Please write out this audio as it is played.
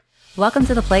Welcome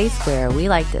to the place where we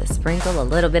like to sprinkle a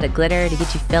little bit of glitter to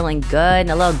get you feeling good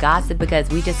and a little gossip because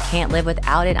we just can't live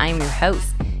without it. I am your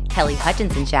host, Kelly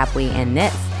Hutchinson Chapuis, and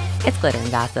this is Glitter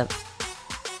and Gossip.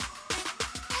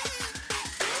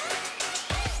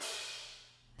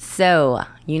 So,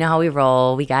 you know how we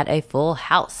roll. We got a full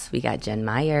house. We got Jen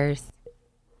Myers.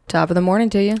 Top of the morning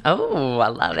to you. Oh, I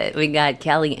love it. We got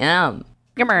Kelly M.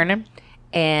 Good morning.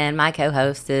 And my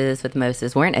co-host is with most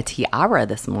is wearing a tiara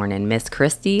this morning, Miss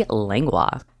Christy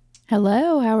Langlois.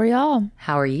 Hello, how are y'all?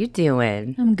 How are you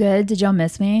doing? I'm good. Did y'all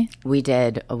miss me? We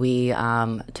did. We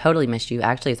totally missed you.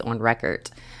 Actually, it's on record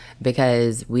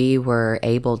because we were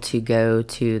able to go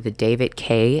to the David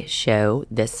K show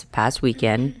this past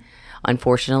weekend.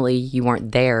 Unfortunately, you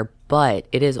weren't there, but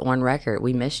it is on record.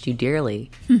 We missed you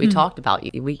dearly. We talked about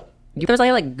you. There was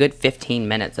like a good 15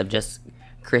 minutes of just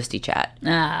Christy chat.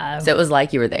 So it was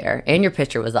like you were there, and your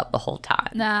picture was up the whole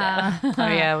time. Oh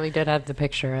yeah, we did have the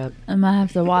picture up. I might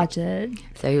have to watch it.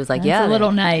 So he was like, It's "Yeah, a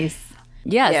little nice.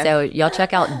 yeah." So y'all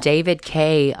check out David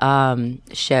K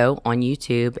show on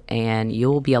YouTube, and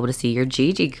you'll be able to see your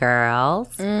Gigi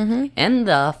girls in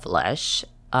the flesh,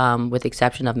 with the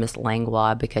exception of Miss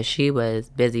Langlois because she was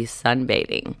busy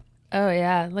sunbathing. Oh,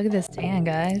 yeah. Look at this tan,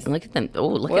 guys. Look at them! Oh,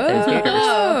 look at those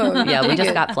haters. Yeah, we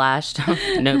just got flashed.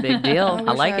 No big deal.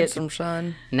 I like it. Some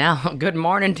sun. Now, good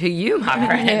morning to you, my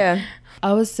friend. Yeah.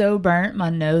 I was so burnt, my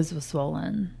nose was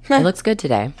swollen. It looks good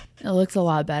today. It looks a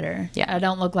lot better. Yeah. I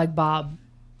don't look like Bob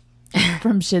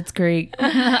from Schitt's Creek.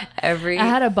 I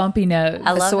had a bumpy nose.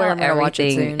 I love swear how I'm gonna watch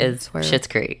it everything soon. is Swear. Schitt's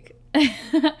Creek.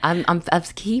 I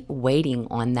keep waiting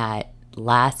on that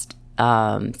last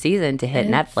season to hit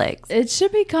Netflix. It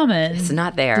should be coming. It's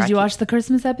not there. Did you I watch the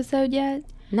Christmas episode yet?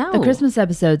 No. The Christmas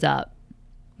episode's up.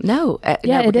 No.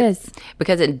 Yeah, no, it is.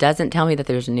 because it doesn't tell me that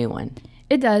there's a new one.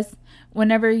 It does.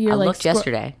 Whenever you're I like... looked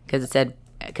yesterday because it said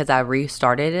because I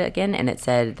restarted it again and it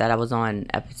said that I was on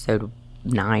episode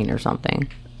 9 or something.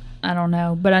 I don't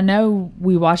know, but I know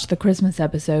we watched the Christmas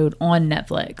episode on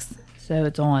Netflix, so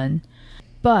it's on.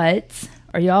 But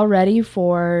are y'all ready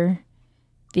for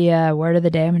the word of the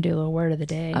day? I'm gonna do a little word of the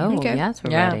day. Oh, Okay. yes,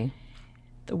 we're Yeah. ready.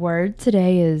 The word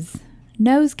today is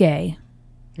nosegay.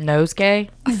 Nosegay?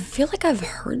 I feel like I've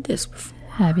heard this before.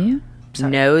 Have you?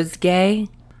 Nosegay.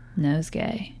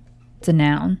 Nosegay. It's a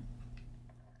noun.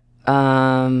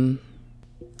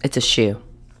 It's a shoe.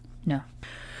 No.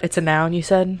 It's a noun, you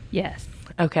said? Yes.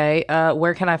 Okay.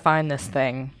 Where can I find this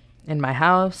thing? In my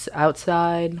house?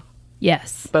 Outside?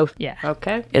 Yes. Both? Yeah.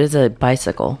 Okay. It is a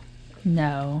bicycle.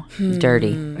 No. It's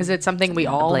dirty. Is it something we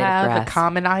all blade of have? A grass.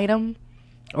 common item?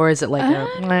 Or is it like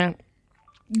a...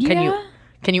 Yeah.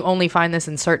 Can you only find this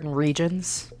in certain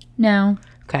regions? No.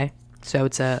 Okay. So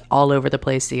it's a all over the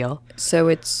place deal. So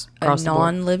it's Across a the board.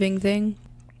 non-living thing?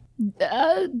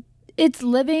 It's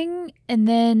living, and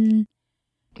then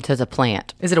So it's a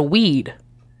plant. Is it a weed?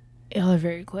 y'all are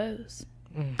very close.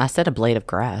 I said a blade of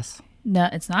grass. No,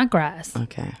 it's not grass.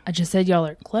 Okay. I just said y'all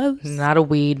are close. Not a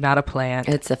weed, not a plant.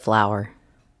 It's a flower.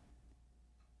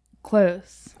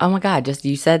 Close. Oh my God!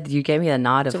 You gave me a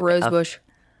nod It's of a rose of bush.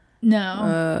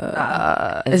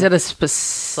 No. Is it a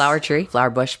specific flower tree,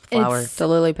 flower bush, flower. It's a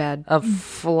lily pad. a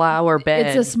flower bed?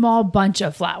 It's a small bunch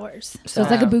of flowers. So it's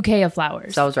like a bouquet of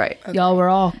flowers. So I was right. Y'all were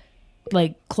all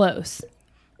like close.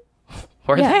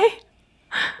 Were Yeah. they?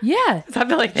 Yeah. I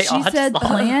feel like they She said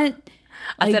plant.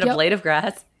 I like, said a y'all- blade of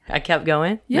grass. I kept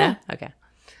going. Yeah. No? Okay.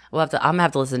 I'm gonna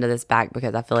have to listen to this back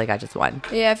because I feel like I just won.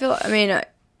 Yeah, I mean,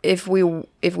 if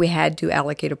we had to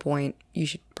allocate a point, you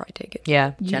should probably take it.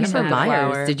 yeah. Jennifer have the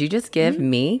Myers, flower. did you just give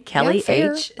me Kelly Yeah,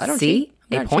 fair. H I don't C cheat.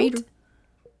 I'm a not a point? cheater.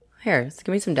 Here, just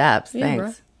give me some dabs. Yeah, bro.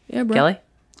 Thanks, Yeah, bro. Kelly.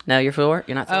 No, you're sore.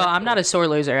 You're not. Oh, Sore? I'm not a sore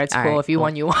loser. It's All cool. right, If you cool.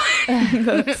 won, you won. So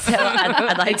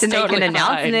I'd like to It's make totally an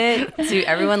announcement to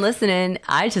everyone listening.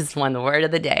 I just won the word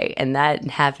of the day, and that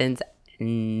happens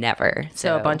never.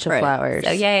 So a bunch of Right. flowers.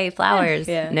 So yay, flowers.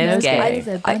 Yeah. Nosegay. It's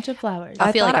a bunch of flowers.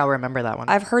 I feel like thought I'll remember that one.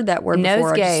 I've heard that word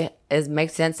before. Nosegay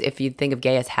makes sense if you think of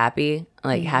gay as happy,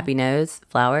 like happy nose,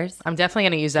 flowers. I'm definitely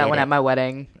gonna use that one it. at my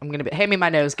wedding. I'm gonna be, hand me my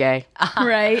nosegay.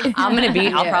 right. I'm gonna be.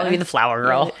 I'll probably be the flower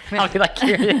girl. I'll be like,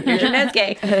 here's your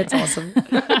nosegay. That's awesome.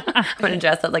 I'm gonna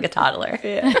dress up like a toddler.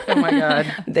 Oh my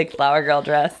god. Big flower girl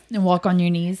dress. And walk on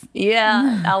your knees.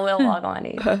 Yeah, I will walk on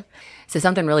it. So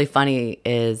something really funny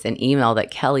is an email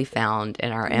that Kelly found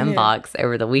in our inbox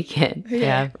over the weekend.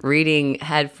 Yeah. Reading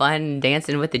had fun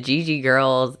dancing with the Gigi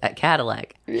girls at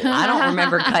Cadillac. I don't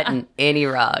remember cutting any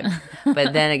rug.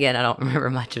 But then again, I don't remember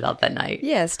much about that night.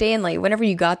 Yeah, Stanley. Whenever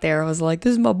you got there, I was like,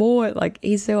 "This is my boy. Like,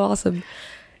 he's so awesome."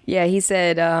 Yeah, he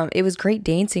said it was great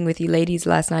dancing with you ladies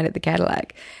last night at the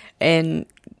Cadillac, and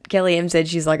Kelly M said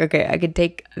she's like, "Okay, I could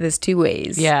take this two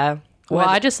ways." Yeah. Well,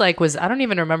 I just like I don't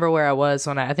even remember where I was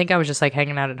when I think I was just like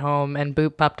hanging out at home and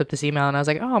Boop popped up this email and I was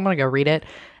like, oh, I'm going to go read it.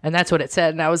 And that's what it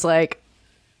said. And I was like,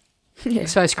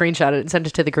 so I screenshot it and sent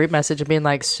it to the group message and being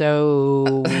like,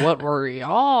 so what were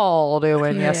y'all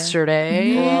doing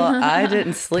yesterday? Well, I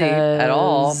didn't sleep at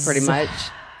all, pretty much.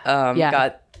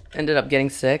 Ended up getting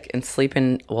sick and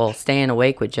staying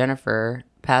awake with Jennifer,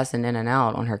 passing in and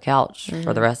out on her couch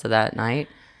for the rest of that night.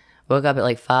 Woke up at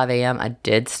like 5 a.m. I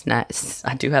did snack.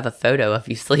 I do have a photo of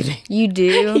you sleeping. You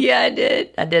do? Yeah, I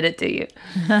did. I did it to you.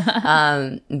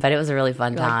 But it was a really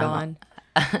fun time.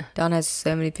 Dawn. Dawn has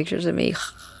so many pictures of me.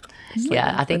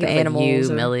 Yeah, I think With it's animals like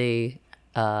you, or- Millie,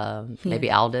 maybe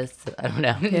Aldous. I don't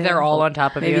know. They're all on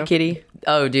top of Maybe you. Kitty.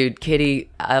 Oh, dude, Kitty,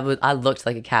 I looked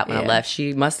like a cat when I left.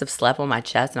 She must have slept on my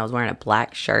chest, and I was wearing a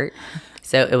black shirt.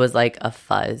 So it was like a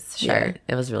fuzz shirt.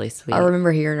 It was really sweet. I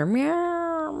remember hearing her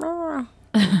meow, meow.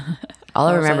 All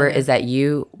I remember is that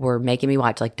you were making me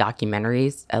watch like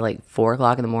documentaries at like 4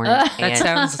 o'clock in the morning. That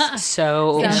sounds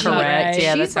so Sounds about correct. right.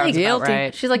 Yeah, that She's sounds like about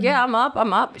right. She's like, yeah, I'm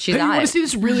up. She's Hey, you not. wanna see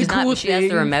this really She's not- cool She has the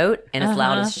thing? remote, and it's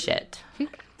loud as shit.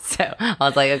 So I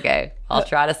was like, okay, I'll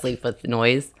try to sleep with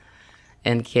noise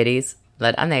and kitties.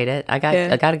 But I made it. I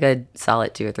got a good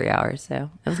solid 2 or 3 hours. So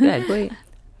it was good. Wait.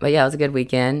 But yeah, it was a good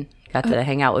weekend. Got to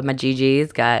hang out with my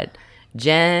GGs. Got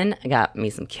Jen. Got me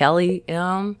some Kelly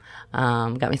M.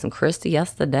 Got me some Christy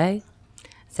yesterday.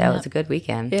 So it was a good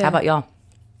weekend. Yeah. How about y'all?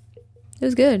 It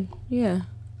was good. Yeah.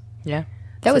 Yeah.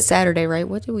 That was Saturday, right?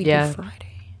 What did we Yeah. do Friday?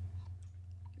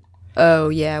 Oh,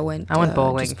 yeah. I went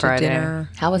bowling just to Friday. dinner.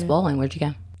 How was bowling? Where'd you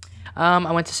go?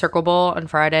 I went to Circle Bowl on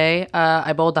Friday.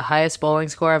 I bowled the highest bowling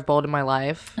score I've bowled in my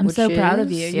life. I'm so Which proud of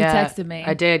is- you. You texted me.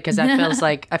 I did because I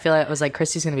feel like it was like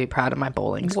Christy's gonna be proud of my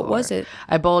bowling score. What was it?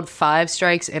 I bowled 5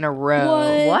 strikes in a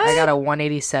row. What? I got a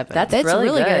 187. That's That's really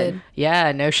really good. good.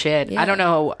 yeah, no shit. I don't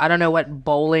know what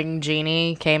bowling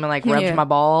genie came and like rubbed Yeah. my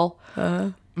ball.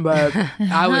 But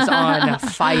I was on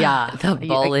fire. The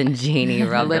bowling genie I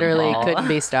rubber literally ball. couldn't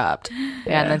be stopped.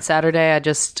 Yeah, and then Saturday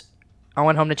I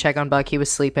went home to check on Buck. He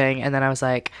was sleeping, and then I was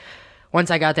like,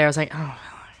 once I got there, I was like, oh.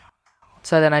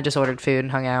 So then I just ordered food and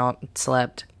hung out, and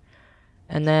slept,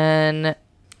 and then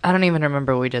I don't even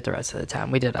remember what we did the rest of the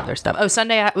time. We did other stuff. Oh,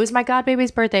 Sunday it was my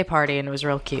godbaby's birthday party, and it was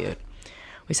real cute.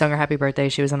 We sung her happy birthday.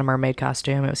 She was in a mermaid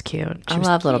costume. It was cute. I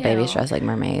love little babies dressed like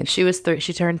mermaids. She was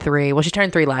she turned 3. Well, she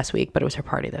turned 3 last week, but it was her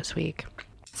party this week.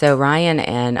 So Ryan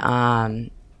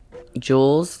and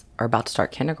Jules are about to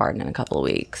start kindergarten in a couple of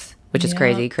weeks, which is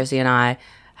crazy. Chrissy and I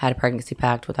had a pregnancy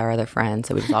pact with our other friends,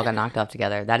 so we just all got knocked off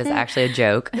together. That is actually a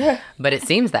joke, but it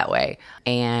seems that way.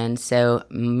 And so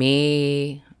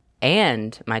me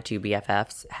and my 2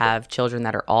 BFFs have children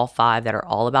that are all 5 that are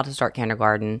all about to start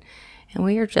kindergarten, and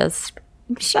we are just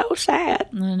so sad.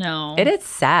 I know. It is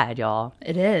sad, y'all.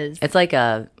 It is. It's like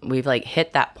we've like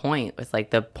hit that point with like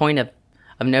the point of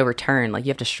no return. Like you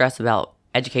have to stress about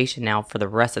education now for the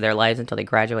rest of their lives until they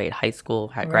graduate high school,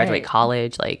 graduate Right.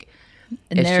 college. Like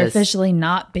And it's they're just, officially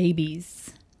not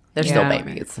babies. they're still Yeah.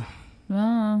 babies.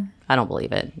 Well, I don't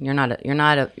believe it.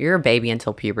 You're a baby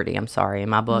until puberty. I'm sorry. In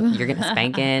my book, you're getting a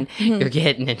spanking. You're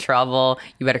getting in trouble.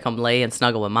 You better come lay and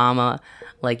snuggle with mama.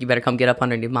 Like you better come get up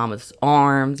underneath mama's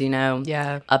arms, you know?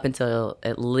 Yeah. Up until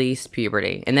at least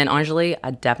puberty. And then Anjali,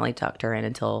 I definitely tucked her in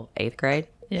until 8th grade.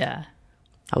 yeah.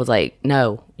 I was like,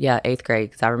 no, yeah, 8th grade.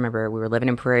 Because I remember we were living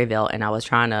in Prairieville and I was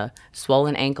trying to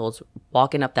swollen ankles,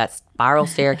 walking up that spiral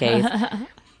staircase,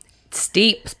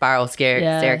 steep spiral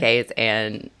staircase,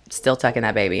 and still tucking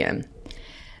that baby in.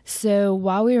 So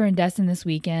while we were in Destin this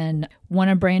weekend, one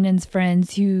of Brandon's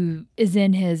friends who is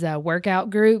in his workout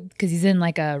group, because he's in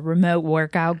like a remote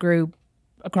workout group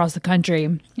across the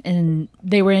country, and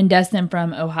they were in Destin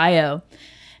from Ohio.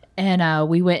 And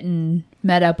we went and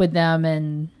met up with them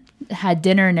and had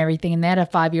dinner and everything. And they had a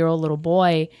 5-year-old little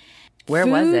boy. Where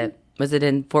was Food- it? Was it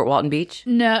in Fort Walton Beach?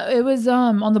 No, it was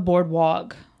on the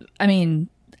boardwalk. I mean,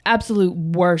 absolute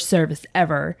worst service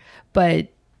ever. But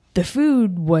the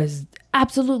food was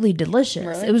absolutely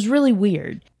delicious. It was really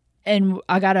weird. And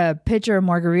I got a picture of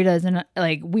margaritas, and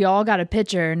like we all got a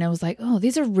picture, and it was like, oh,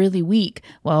 these are really weak.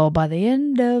 Well, by the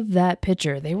end of that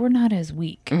picture, they were not as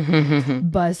weak.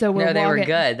 But so we're No, they were walking-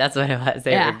 good. That's what it was.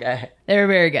 They were good. They were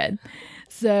very good.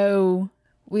 So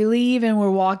we leave and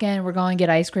we're walking, we're going to get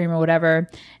ice cream or whatever.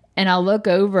 And I look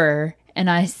over and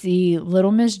I see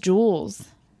little Miss Jules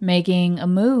making a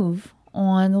move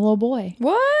on the little boy.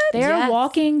 What? They're Yes.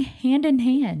 walking hand in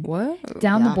hand What?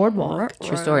 down the boardwalk.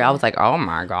 True story. I was like, oh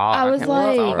my God. I was can't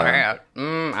believe like- all that.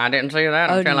 I didn't see that.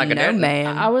 I'm feeling like I no, didn't.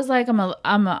 man. I was like,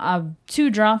 I'm too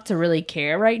drunk to really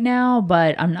care right now,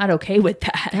 but I'm not okay with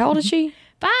that. How old is she?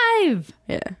 5.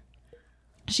 Yeah.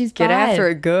 She's 5. Get after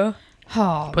it, girl.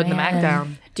 Oh, Putting the Mac man.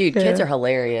 down. Dude, kids are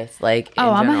hilarious. Like, in Oh,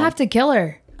 I'm gonna general. have to kill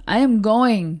her. I'm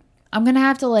gonna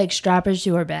have to like strap her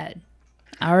to her bed.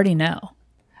 I already know.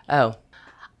 Oh,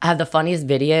 I have the funniest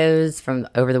videos from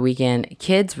over the weekend.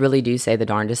 Kids really do say the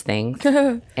darndest things.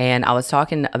 And I was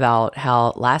talking about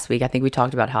how last week, I think we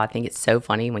talked about how I think it's so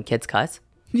funny when kids cuss.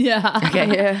 Yeah.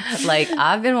 Okay. Like,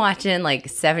 I've been watching like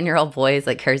 7-year-old boys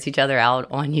like curse each other out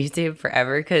on YouTube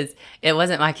forever because it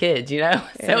wasn't my kids, you know?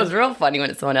 So it was real funny when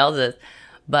it's someone else's.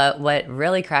 But what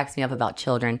really cracks me up about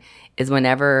children is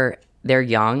whenever they're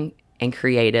young and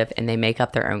creative and they make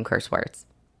up their own curse words.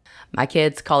 My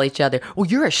kids call each other, well,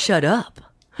 you're a shut up.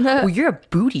 Well, you're a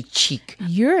booty cheek.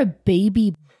 You're a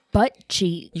baby butt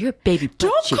cheek. You're a baby butt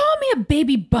Don't cheek. call me a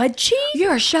baby butt cheek.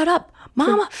 You're a shut up.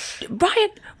 Mama, Ryan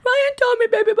told me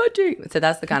baby butt cheek. So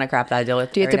that's the kind of crap that I deal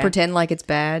with. Do you have to every day. pretend like it's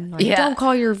bad? Like, Yeah. Don't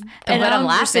call your And when I'm your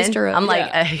laughing, sister up. I'm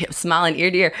like smiling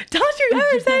ear to ear. Don't you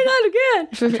ever say that again.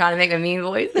 I'm trying to make a mean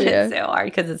voice. And Yeah. It's so hard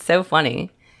because it's so funny.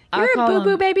 I You're a call boo boo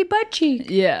them- baby butt cheek.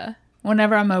 Yeah.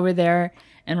 Whenever I'm over there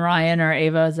and Ryan or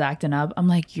Ava is acting up, I'm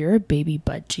like, you're a baby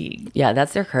butt cheek. Yeah,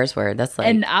 that's their curse word. That's like,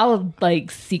 And I'll like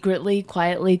secretly,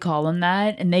 quietly call them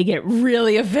that, and they get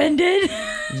really offended.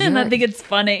 And I think it's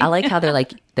funny. I like how they're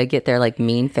like, they get their like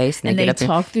mean face and And they they get up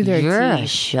talk through their You're a teeth.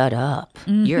 shut up.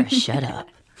 You're a shut up.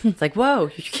 It's like, whoa,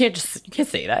 you can't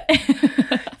say that.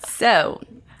 So,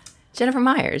 Jennifer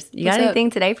Myers, you got What's up? anything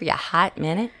today for your hot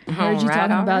minute? I heard you All right,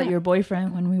 talking all about right. your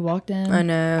boyfriend when we walked in. I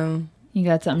know. You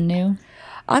got something new?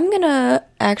 I'm gonna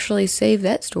actually save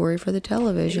that story for the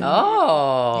television.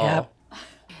 Oh. Yep.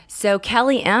 So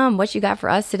Kelly M, what you got for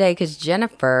us today? Because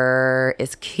Jennifer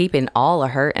is keeping all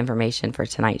of her information for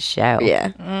tonight's show.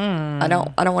 Yeah. I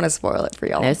don't want to spoil it for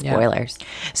y'all. No spoilers.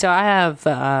 So I have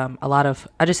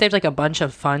I just saved like a bunch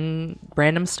of fun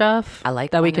random stuff I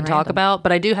like that we fun can and talk random. about,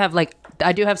 but I do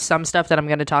have some stuff that I'm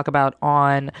going to talk about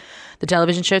on the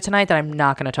television show tonight that I'm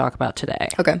not going to talk about today.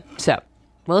 Okay. So,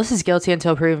 well, this is Guilty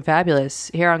Until Proven Fabulous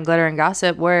here on Glitter and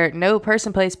Gossip, where no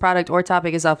person, place, product, or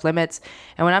topic is off limits.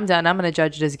 And when I'm done, I'm going to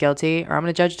judge it as guilty or I'm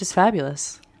going to judge it as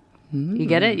fabulous. You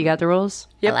get it? You got the rules?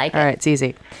 I like All it. right, it's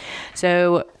easy.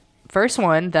 So, first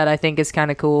one that I think is kind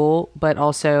of cool, but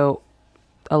also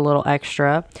a little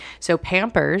extra. So,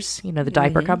 Pampers, the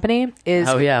diaper company, is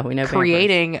Oh, yeah, we know Pampers.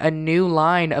 creating a new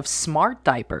line of smart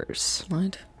diapers.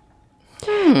 What?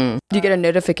 Do you get a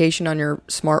notification on your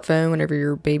smartphone whenever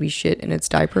your baby shit in its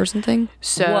diaper or something?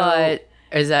 So, What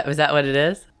is that? Was that what it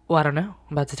is? Well, I don't know.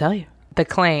 I'm about to tell you. The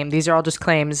claim, these are all just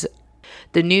claims.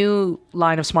 The new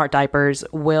line of smart diapers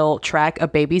will track a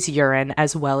baby's urine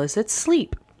as well as its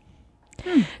sleep.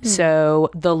 So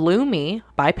the Lumi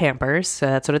by Pampers, so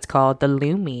that's what it's called, the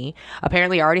Lumi,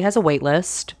 apparently already has a wait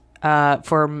list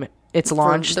for its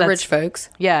launch. For the rich folks.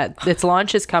 Yeah, its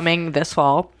launch is coming this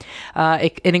fall.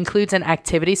 It includes an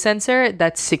activity sensor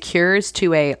that secures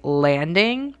to a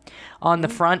landing on the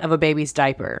front of a baby's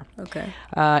diaper. Okay.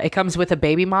 It comes with a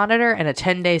baby monitor and a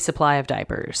 10-day supply of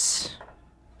diapers.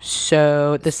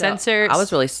 So the sensor. I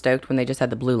was really stoked when they just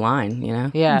had the blue line, you know?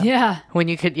 Yeah. Yeah. When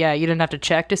you didn't have to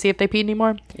check to see if they peed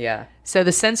anymore. Yeah. So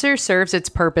the sensor serves its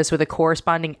purpose with a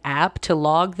corresponding app to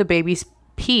log the baby's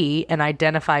pee and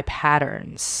identify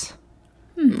patterns.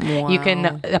 You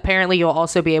can apparently you'll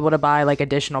also be able to buy like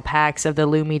additional packs of the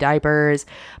Lumi diapers,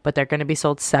 but they're going to be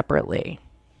sold separately.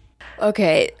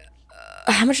 Okay.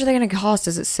 How much are they going to cost?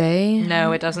 Does it say?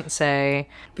 No, it doesn't say.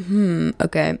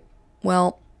 Okay.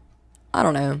 Well, I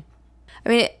don't know. I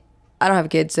mean, I don't have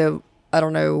kids, so I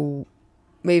don't know.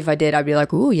 Maybe if I did, I'd be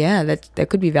like, "Ooh, yeah, that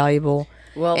could be valuable."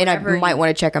 Well, and I whenever might you- want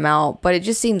to check them out. But it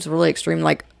just seems really extreme.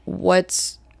 Like,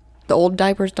 what's the old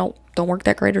diapers don't work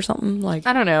that great or something? Like,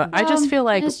 I don't know. I just feel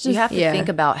like it's You have to Yeah. think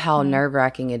about how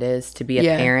nerve-wracking it is to be a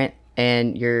Yeah. parent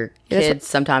and your that's kids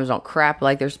sometimes don't crap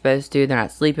like they're supposed to. They're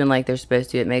not sleeping like they're supposed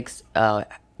to. It makes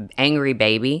angry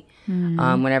baby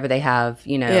whenever they have,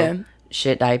 Yeah.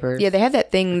 shit diapers. yeah, they have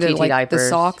that thing that TT like the diapers.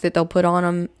 sock that they'll put on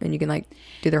them, and you can like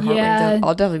do their heart rate. Yeah.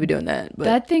 I'll definitely be doing that. But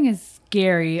That thing is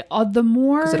scary. The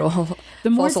more it'll the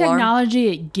more false alarm. technology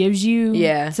it gives you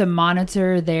Yeah. to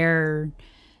monitor their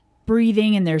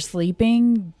breathing and their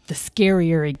sleeping, the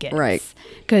scarier it gets. Right.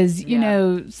 Because,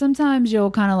 sometimes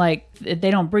you'll kind of like, if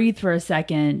they don't breathe for a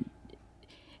second,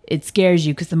 it scares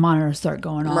you because the monitors start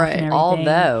going off Right. and everything.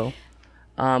 Although,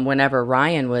 whenever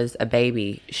Ryan was a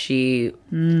baby,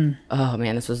 oh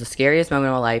man, this was the scariest moment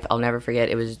of my life. I'll never forget.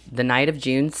 It was the night of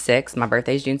June 6th. My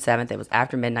birthday's June 7th. It was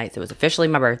after midnight, so it was officially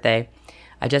my birthday.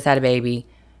 I just had a baby.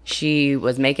 She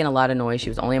was making a lot of noise. She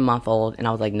was only a month old. And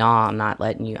I was like, nah, I'm not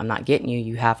letting you. I'm not getting you.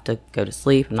 You have to go to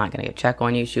sleep. I'm not going to go check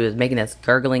on you. She was making this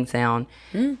gurgling sound,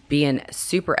 being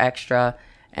super extra.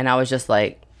 And I was just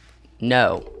like,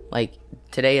 no, Like,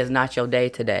 today is not your day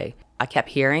today. I kept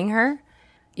hearing her.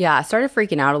 Yeah, I started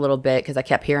freaking out a little bit because I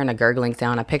kept hearing a gurgling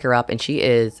sound. I pick her up, and she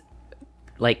is,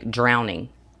 like, drowning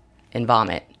in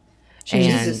vomit.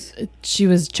 She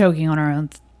was choking on her own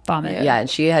vomit. Yeah, and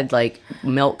she had, like,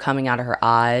 milk coming out of her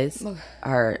eyes,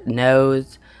 her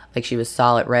nose. Like, she was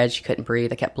solid red. She couldn't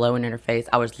breathe. I kept blowing in her face.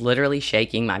 I was literally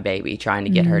shaking my baby trying to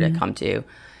get her to come to.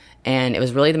 And it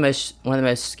was really one of the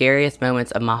most scariest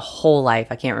moments of my whole life.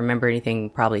 I can't remember anything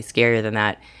probably scarier than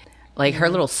that. Like, her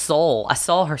little soul. I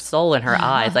saw her soul in her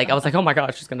eyes. Like, I was like, oh my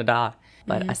gosh, she's going to die.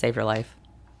 But I saved her life.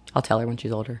 I'll tell her when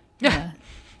she's older. Yeah.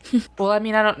 Well, I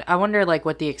mean, I wonder, like,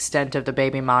 what the extent of the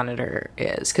baby monitor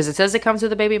is. Because it says it comes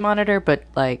with a baby monitor, but,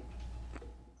 like,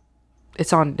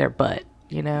 it's on their butt,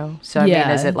 you know? So, I mean,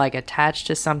 is it, like, attached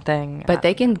to something? But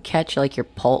they can catch, like, your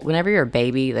pulse. Whenever you're a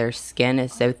baby, their skin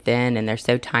is so thin and they're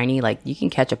so tiny. Like, you can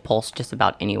catch a pulse just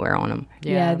about anywhere on them.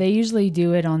 Yeah, they usually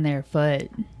do it on their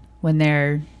foot when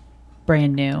they're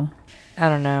brand new. I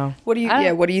don't know. What do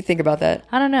you think about that?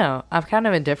 I don't know. I'm kind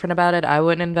of indifferent about it. I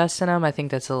wouldn't invest in them. I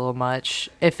think that's a little much.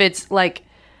 If it's, like,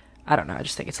 I don't know. I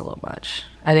just think it's a little much.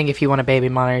 I think if you want a baby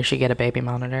monitor, you should get a baby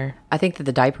monitor. I think that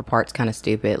the diaper part's kind of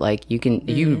stupid. Like,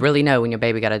 you really know when your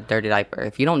baby got a dirty diaper.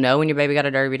 If you don't know when your baby got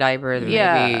a dirty diaper, then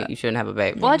maybe you shouldn't have a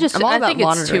baby. Well, I'm all I about think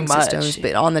it's too monitoring much. systems,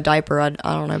 but on the diaper, I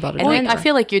don't know about it. Well, I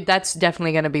feel like that's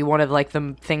definitely going to be one of, like,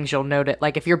 the things you'll notice.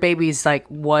 Like, if your baby's, like,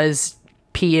 was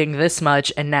peeing this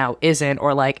much and now isn't,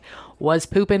 or, like, was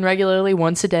pooping regularly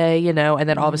once a day, you know, and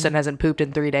then all of a sudden hasn't pooped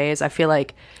in 3 days. I feel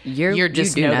like you're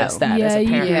just you do notice know. that as a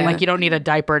parent. Yeah. Like, you don't need a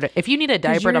diaper to, if you need a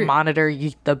diaper to monitor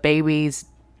the babies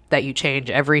that you change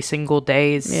every single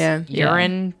day's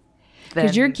urine,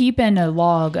 Because you're keeping a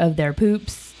log of their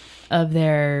poops, of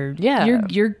their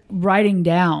You're writing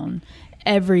down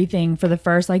everything for the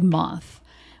first, like, month.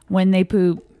 When they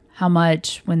poop, how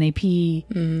much, when they pee,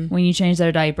 when you change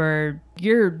their diaper,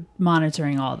 you're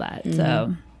monitoring all that.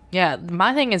 So yeah,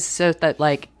 my thing is so that,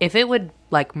 like, if it would,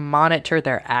 like, monitor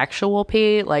their actual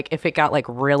pee, like, if it got, like,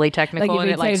 really technical, like, if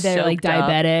and it, like, they're like soaked up,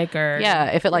 diabetic or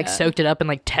if it, like, soaked it up and,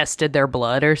 like, tested their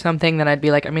blood or something, then I'd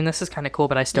be like, I mean, this is kind of cool,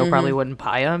 but I still probably wouldn't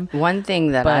buy them. One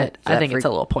thing that But I that think it's a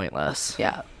little pointless.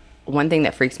 Yeah. One thing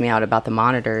that freaks me out about the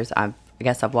monitors, I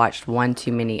guess I've watched one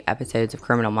too many episodes of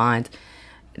Criminal Minds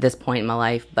at this point in my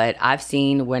life, but I've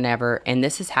seen whenever, and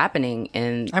this is happening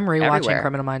in I'm rewatching everywhere.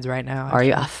 Criminal Minds right now. Are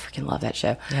you? I freaking love that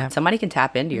show. Yeah. Somebody can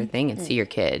tap into your thing and see your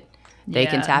kid. They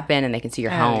can Yeah. tap in and they can see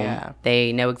your Oh, home. yeah.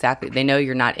 They know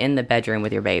you're not in the bedroom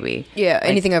with your baby.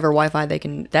 anything over Wi-Fi, they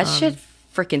can. That shit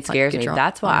freaking scares get me. your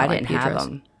That's why I IP didn't have address.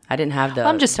 them. I didn't have the.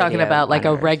 I'm just talking video about, like, a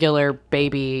monitors. regular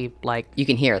baby, like, You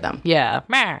can hear them. yeah.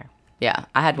 Meh. Yeah,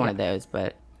 I had one of those,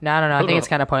 but No, I don't know. I think it's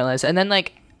kind of pointless. And then,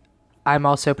 like, I'm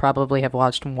also probably have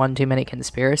watched one too many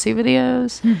conspiracy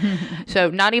videos.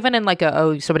 So not even in, like,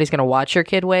 somebody's going to watch your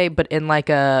kid way, but in, like,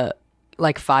 a,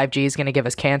 like, 5G is going to give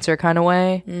us cancer kind of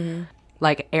way.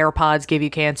 Like, AirPods give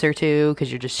you cancer too,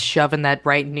 because you're just shoving that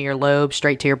right into your lobe,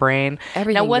 straight to your brain.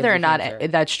 Everything Now, whether gives or you not cancer.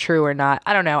 that's true or not,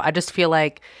 I don't know. I just feel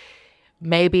like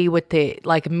maybe with the,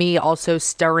 like, me also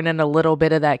stirring in a little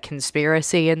bit of that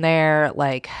conspiracy in there,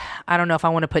 like, I don't know if I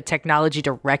want to put technology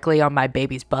directly on my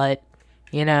baby's butt,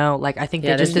 you know? Like, I think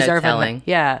Yeah, they just there's no deserve telling.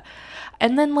 Yeah.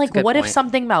 And then, like, good what if point.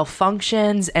 something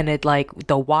malfunctions and it, like,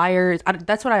 the wires,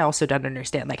 that's what I also don't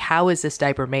understand. Like, how is this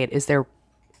diaper made? Is there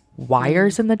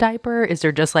wires in the diaper? Is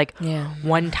there just, like,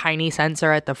 one tiny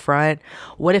sensor at the front?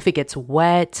 What if it gets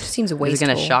wet? seems is it wasteful.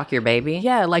 going to shock your baby?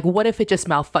 Yeah, like, what if it just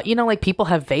you know, like, people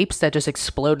have vapes that just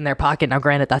explode in their pocket. Now,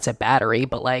 granted, that's a battery,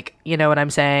 but, like, you know what I'm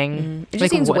saying? It just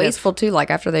Like, seems what if- wasteful too.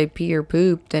 Like after they pee or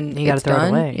poop, then You gotta it's throw done. it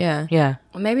away. Yeah. Yeah.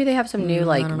 Well, maybe they have some new,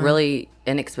 like, really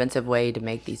inexpensive way to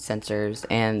make these sensors,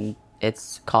 and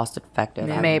it's cost effective. I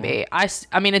don't know. Maybe.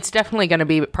 I mean, it's definitely going to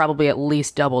be probably at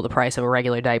least double the price of a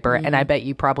regular diaper, and I bet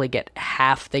you probably get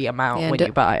half the amount when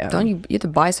you buy them. Don't you have to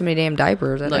buy so many damn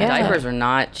diapers? Look, diapers are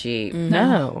not cheap.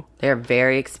 No. They're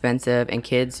very expensive, and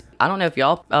kids, I don't know if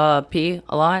y'all pee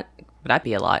a lot, but I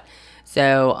pee a lot.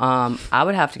 So I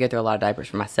would have to go through a lot of diapers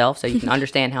for myself, so you can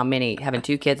understand having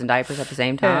two kids in diapers at the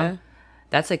same time.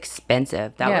 That's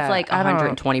expensive. That Yeah, was like I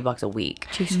don't- $120 a week.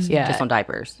 Yeah. Just on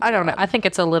diapers. I don't know. I think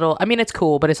it's a little, I mean, it's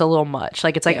cool, but it's a little much.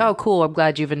 Like, it's like, oh, cool. I'm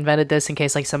glad you've invented this in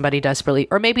case, like, somebody desperately,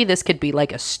 or maybe this could be,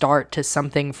 like, a start to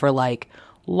something for, like,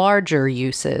 larger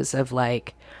uses of,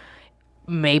 like,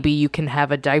 maybe you can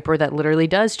have a diaper that literally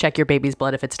does check your baby's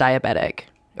blood if it's diabetic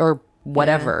or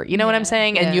whatever. You know what I'm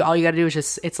saying? And all you got to do is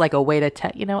just, it's like a way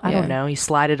to, you know, I don't know. You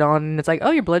slide it on and it's like,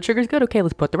 oh, your blood sugar's good. Okay,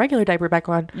 let's put the regular diaper back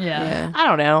on. Yeah. I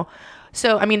don't know.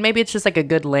 So, I mean, maybe it's just like a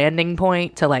good landing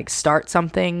point to, like, start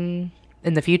something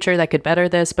in the future that could better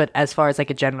this. But as far as, like,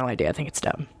 a general idea, I think it's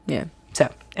dumb. Yeah. So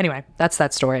anyway, that's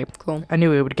that story. Cool. I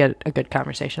knew we would get a good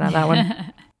conversation on that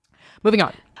one. Moving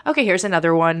on. Okay, here's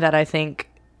another one that I think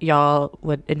y'all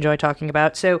would enjoy talking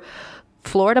about. So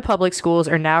Florida public schools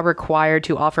are now required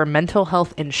to offer mental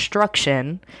health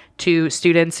instruction to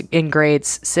students in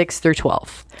grades 6 through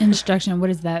 12. Instruction, what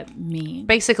does that mean?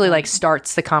 Basically, like,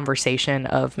 starts the conversation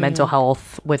of mental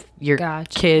health with your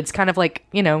Gotcha. kids. Kind of like,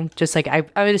 you know, just like I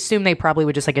would assume they probably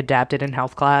would just like adapt it in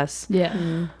health class.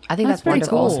 Yeah. I think that's pretty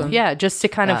wonderful. awesome. Yeah, just to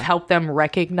kind of help them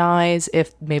recognize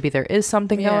if maybe there is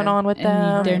something going on with them.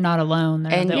 And they're not alone.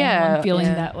 They're And not the yeah, only one feeling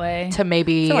yeah. that way. to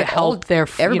maybe So, like, help their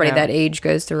Everybody you know, that age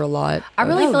goes through a lot. I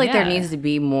really feel like there yeah. needs to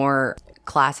be more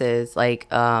classes. Like,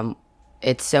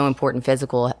 it's so important.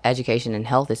 Physical education and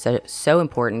health is so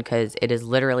important because it is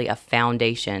literally a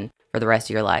foundation for the rest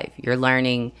of your life. You're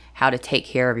learning how to take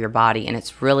care of your body, and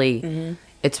it's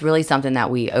really something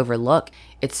that we overlook.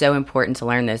 It's so important to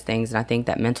learn those things, and I think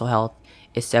that mental health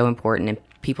is so important, and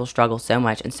people struggle so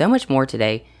much and so much more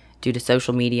today due to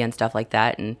social media and stuff like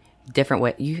that, and different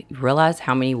way. You realize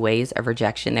how many ways of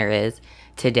rejection there is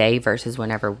today versus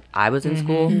whenever I was in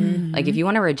school. Like, if you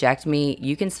want to reject me,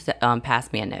 you can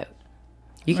pass me a note.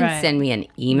 You can Right. send me an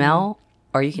email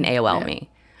or you can AOL me.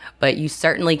 But you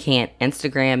certainly can't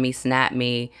Instagram me, Snap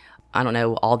me, I don't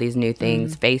know, all these new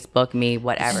things, Facebook me,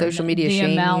 whatever. Social media The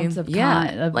shame amounts you. of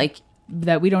Yeah, like,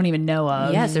 that we don't even know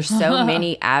of. yes, there's so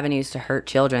many avenues to hurt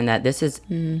children that this is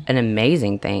an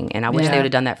amazing thing. And I wish they would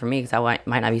have done that for me because I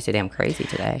might not be so damn crazy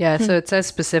today. Yeah, so it says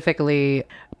specifically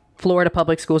Florida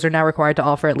public schools are now required to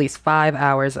offer at least 5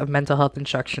 hours of mental health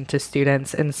instruction to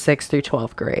students in 6th through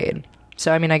 12th grade.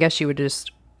 So, I mean, I guess you would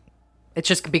just, it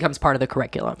just becomes part of the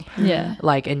curriculum. Yeah.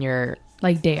 Like in your,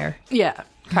 Like Dare. yeah,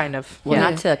 kind of. Well,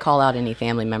 yeah. not to call out any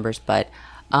family members, but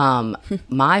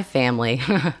my family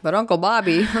But Uncle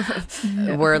Bobby,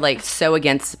 were like so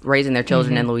against raising their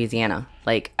children in Louisiana.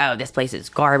 Like, oh, this place is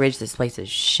garbage. This place is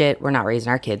shit. We're not raising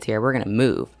our kids here. We're going to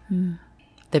move.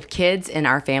 The kids in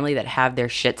our family that have their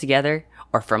shit together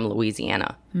are from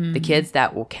Louisiana. The kids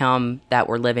that will come that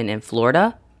were living in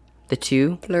Florida, the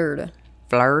two,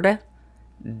 Florida,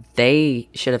 they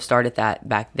should have started that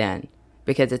back then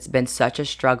because it's been such a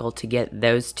struggle to get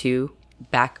those two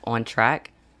back on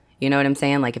track. You know what I'm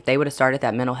saying? Like, if they would have started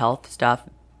that mental health stuff,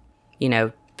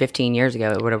 15 years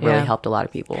ago, it would have really Yeah. helped a lot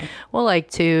of people. Well, like,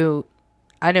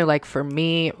 I know, like, for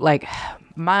me, like,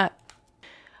 I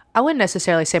wouldn't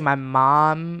necessarily say my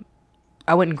mom,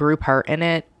 I wouldn't group her in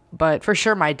it, but for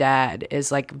sure my dad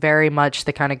is, like, very much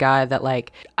the kind of guy that,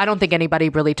 like, I don't think anybody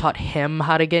really taught him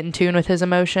how to get in tune with his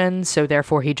emotions, so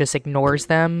therefore he just ignores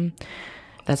them.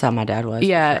 That's how my dad was. for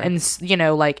Yeah, sure.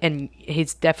 and like, and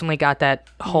he's definitely got that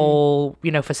whole,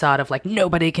 facade of like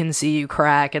nobody can see you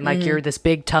crack, and like you're this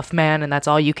big tough man, and that's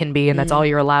all you can be, and that's all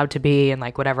you're allowed to be, and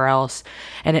like whatever else,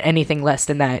 and anything less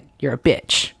than that, you're a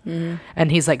bitch.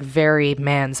 And he's like very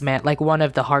man's man, like one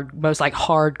of the most like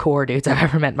hardcore dudes I've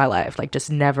ever met in my life, like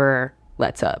just never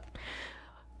lets up.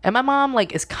 And my mom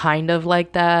like is kind of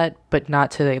like that, but not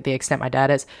to the extent my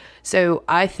dad is. So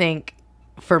I think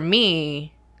for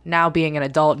me, now being an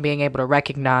adult and being able to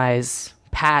recognize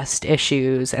past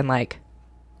issues and like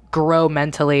grow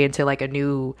mentally into like a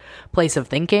new place of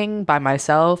thinking by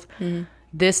myself,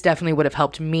 this definitely would have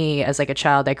helped me as like a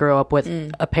child that grew up with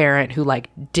a parent who like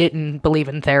didn't believe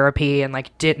in therapy and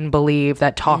like didn't believe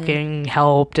that talking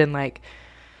helped, and like,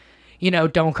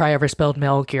 don't cry over spilled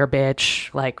milk, you're a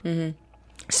bitch. Like,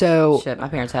 so Shit, my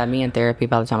parents had me in therapy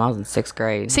by the time I was in 6th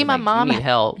grade. See, my Like, mom you need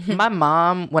help. My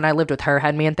mom, when I lived with her,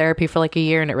 had me in therapy for like a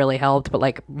year, and it really helped. But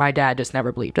like, my dad just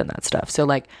never believed in that stuff. So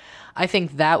like, I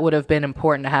think that would have been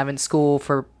important to have in school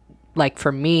for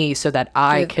me, so that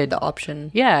I could, the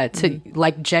option. yeah, to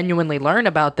like genuinely learn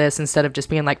about this instead of just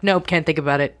being like, nope, can't think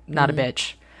about it, not a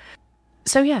bitch.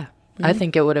 So yeah, I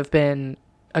think it would have been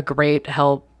a great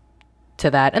help to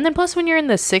that. And then plus, when you're in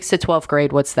the 6th to 12th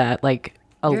grade, what's that like?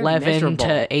 11 miserable.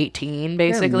 to 18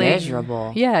 basically. You're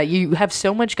miserable. Yeah, you have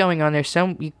so much going on.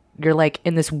 You're like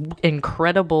in this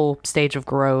incredible stage of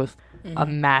growth, a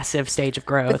massive stage of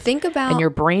growth. But think about- and your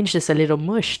brain's just a little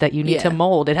mush that you need to Yeah.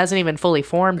 mold. It hasn't even fully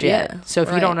formed yet. Yeah, So if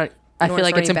you right. don't, I You feel wanna like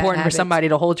start it's any bad important for habits. somebody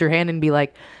to hold your hand and be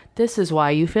like, "This is why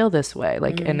you feel this way."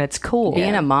 Like, and it's cool.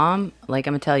 Being a mom, like,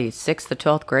 I'm going to tell you, 6th to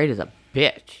 12th grade is a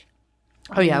bitch.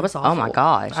 Oh yeah, it was awful. Oh my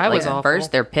gosh. I was like, awful.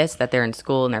 First, they're pissed that they're in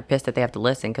school and they're pissed that they have to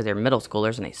listen because they're middle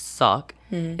schoolers and they suck.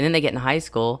 And then they get in high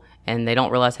school and they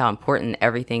don't realize how important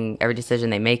every decision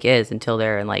they make is until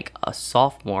they're in like a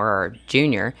sophomore or a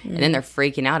junior. And then they're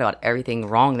freaking out about everything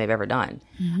wrong they've ever done.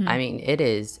 I mean, it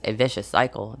is a vicious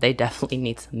cycle. They definitely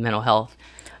need some mental health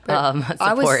support.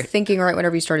 I was thinking right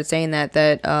whenever you started saying that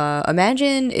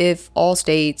imagine if all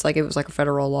states, like it was like a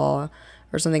federal law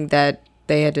or something that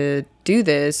they had to do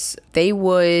this, they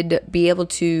would be able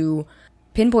to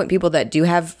pinpoint people that do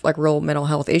have like real mental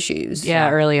health issues. Yeah,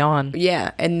 early on.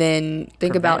 Yeah, and then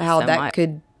think about Prevent how so that much.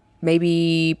 could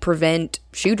maybe prevent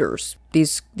shooters.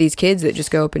 These kids that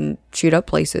just go up and shoot up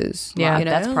places. Yeah, you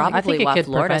know? that's probably I think it why could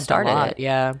Florida prevent started a lot. it.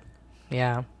 Yeah.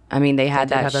 Yeah. I mean, they They had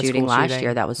did that have that shooting school last shooting.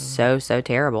 year that was so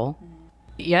terrible.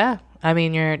 Yeah. I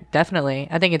mean, you're definitely,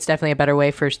 I think it's definitely a better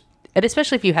way for, and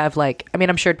especially if you have like, I mean,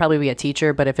 I'm sure it'd probably be a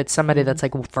teacher, but if it's somebody that's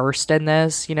like versed in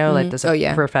this, you know, like this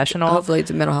professional. Hopefully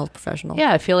it's a mental health professional.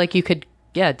 Yeah. I feel like you could,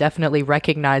 definitely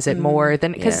recognize it more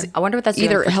than, because Yeah. I wonder what that's doing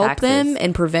Either for help taxes. them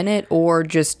and prevent it, or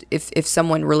just if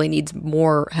someone really needs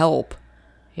more help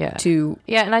yeah. to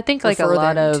Yeah. And I think like a refer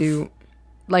lot them of, to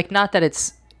like, not that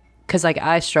it's, because like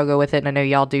I struggle with it and I know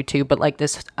y'all do too, but like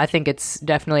this, I think it's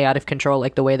definitely out of control,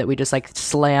 like the way that we just like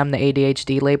slam the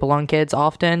ADHD label on kids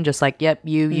often, just like, yep,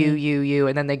 you,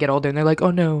 and then they get older and they're like,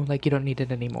 oh no, like you don't need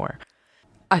it anymore.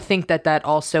 I think that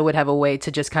also would have a way to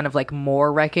just kind of like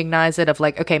more recognize it of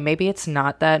like, okay, maybe it's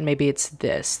not that, maybe it's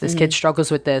this. This kid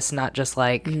struggles with this, not just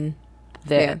like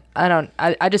that. Yeah.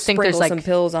 I just think sprinkle there's some like,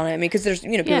 pills on it. I mean, because there's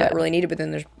people Yeah. that really need it, but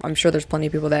then I'm sure there's plenty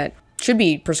of people that should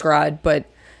be prescribed, but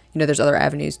there's other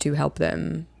avenues to help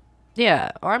them.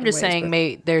 yeah, or I'm just ways, saying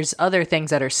but- there's other things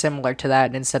that are similar to that,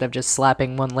 and instead of just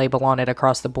slapping one label on it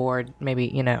across the board, maybe,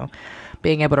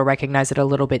 being able to recognize it a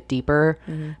little bit deeper,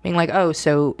 being like, oh,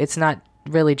 so it's not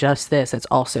really just this, it's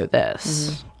also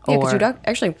this. Yeah, because Or, you'd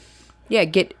actually,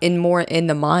 get more in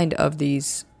the mind of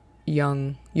these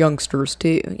youngsters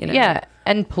too. yeah,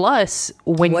 and plus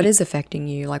when what is affecting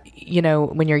you? Like,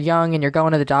 when you're young and you're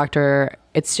going to the doctor,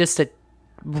 it's just a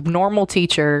normal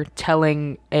teacher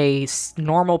telling a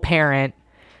normal parent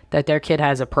that their kid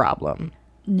has a problem.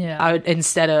 Yeah.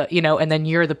 Instead of, and then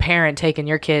you're the parent taking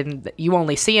your kid and you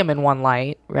only see him in one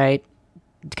light, right?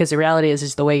 Because the reality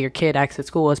is the way your kid acts at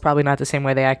school is probably not the same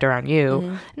way they act around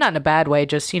you. Not in a bad way,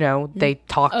 just, they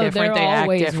talk Oh, different, they're they act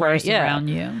always different. worse Yeah. around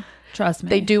you. Trust me.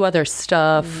 They do other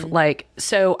stuff. Like,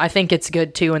 so I think it's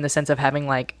good too in the sense of having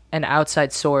like an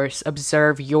outside source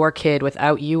observe your kid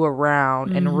without you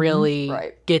around and really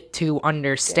Right. get to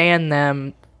understand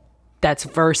them that's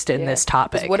versed in this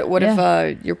topic. what Yeah.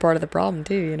 if you're part of the problem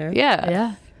too? Yeah.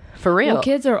 Yeah. For real. Well,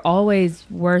 kids are always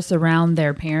worse around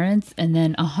their parents and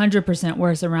then 100%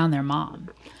 worse around their mom.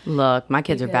 Look, my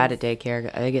kids are bad at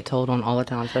daycare. They get told on all the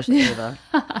time, especially Ava.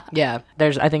 Yeah,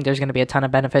 I think there's going to be a ton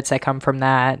of benefits that come from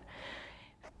that.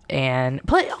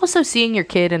 But also seeing your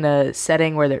kid in a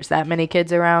setting where there's that many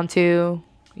kids around too,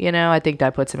 I think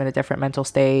that puts them in a different mental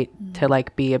state to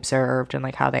like be observed and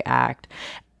like how they act.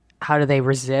 How do they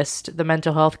resist the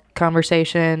mental health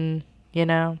conversation? I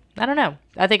don't know.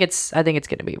 I think it's going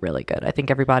to be really good. I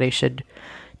think everybody should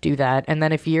do that. And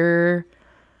then I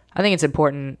think it's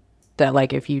important that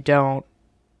like if you don't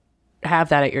have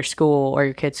that at your school or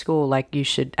your kid's school, like you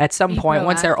should at some point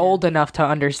once they're proactive. old enough to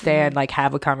understand, like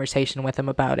have a conversation with them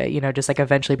about it, just like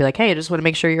eventually be like, hey, I just want to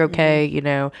make sure you're okay.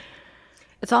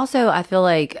 It's also, I feel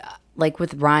like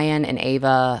with Ryan and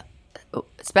Ava,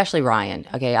 especially Ryan.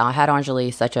 Okay, I had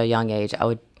Anjali such a young age.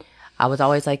 I was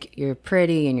always like, you're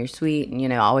pretty and you're sweet,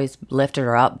 and I always lifted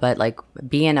her up. But like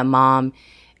being a mom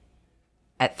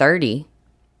at 30,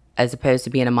 as opposed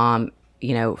to being a mom,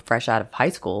 fresh out of high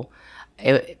school,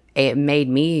 it made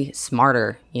me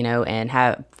smarter, and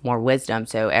have more wisdom.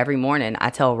 So every morning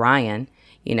I tell Ryan,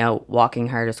 walking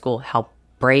her to school, how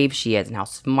brave she is and how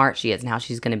smart she is and how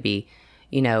she's going to be,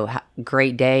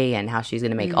 great day and how she's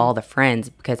going to make all the friends,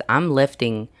 because I'm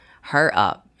lifting her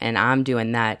up and I'm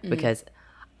doing that because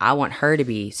I want her to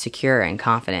be secure and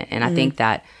confident. And I think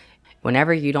that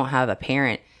whenever you don't have a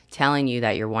parent telling you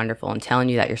that you're wonderful and telling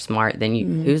you that you're smart, then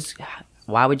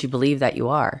why would you believe that you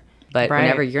are? But Right.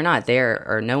 whenever you're not there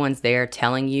or no one's there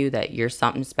telling you that you're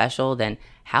something special, then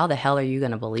how the hell are you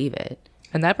going to believe it?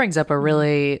 And that brings up a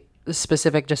really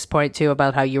specific just point too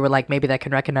about how you were like, maybe that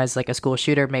can recognize like a school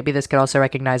shooter. Maybe this could also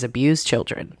recognize abused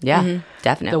children. Yeah,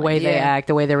 definitely. The way they Yeah. act,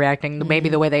 the way they're reacting, maybe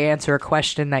the way they answer a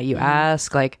question that you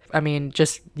ask. Like, I mean,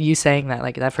 just you saying that,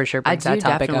 like that for sure I brings do that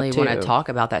topic definitely up want too. to talk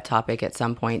about that topic at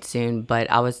some point soon, but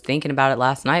I was thinking about it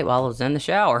last night while I was in the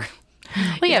shower.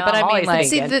 Well, yeah, know, but I'm I mean, always like,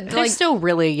 thinking. See, they're still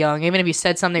really young. Even if you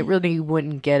said something, they really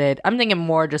wouldn't get it. I'm thinking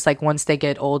more just like once they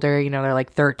get older, they're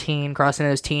like 13, crossing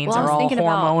those teens, Well, I they're was all thinking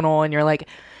about- hormonal, and you're like,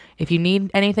 if you need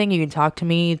anything, you can talk to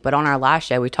me. But on our last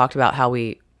show, we talked about how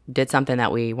we did something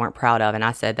that we weren't proud of. And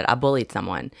I said that I bullied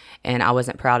someone and I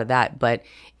wasn't proud of that. But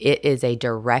it is a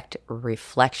direct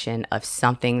reflection of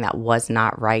something that was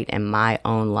not right in my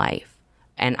own life.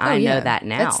 And I know that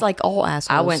now. That's like all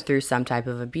assholes. I went through some type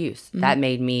of abuse. That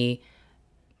made me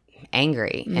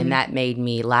angry, and that made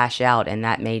me lash out, and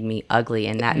that made me ugly,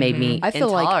 and that made me I feel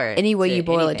like intolerant any way to you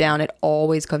boil it anything. down, it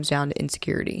always comes down to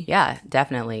insecurity. Yeah,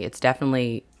 definitely. It's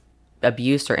definitely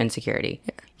abuse or insecurity.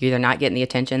 You're either not getting the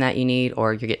attention that you need,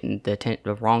 or you're getting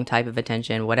the wrong type of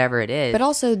attention, whatever it is. But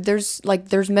also, there's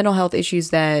mental health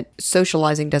issues that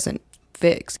socializing doesn't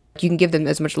fix. You can give them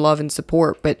as much love and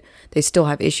support, but they still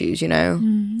have issues, you know?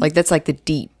 Like, that's like the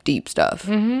deep, deep stuff.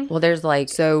 Well, there's like,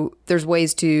 So there's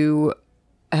ways to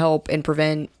help and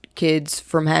prevent kids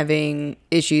from having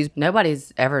issues.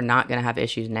 nobody's ever not going to have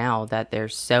issues now that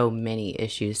there's so many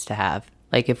issues to have.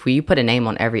 Like, if you put a name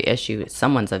on every issue,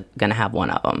 someone's going to have one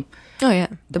of them. Oh, yeah.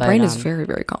 The brain is very,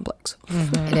 very complex.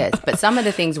 It is. But some of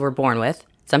the things we're born with,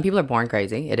 some people are born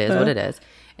crazy. It is what it is.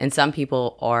 And some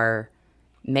people are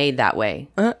made that way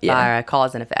by a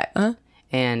cause and effect.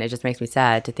 And it just makes me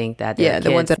sad to think that there Yeah, are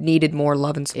the ones kids- that needed more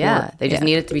love and support. Yeah, they just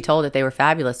needed to be told that they were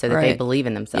fabulous so that they Right. believe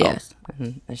in themselves.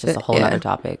 It's just a whole Yeah. other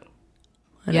topic.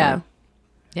 Yeah.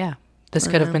 Yeah. This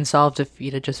could have been solved if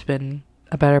you'd have just been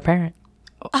a better parent.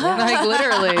 Like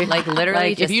literally. Like, literally,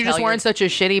 Like, if you just tell weren't such a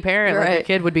shitty parent, like, your Right.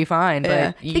 kid would be fine.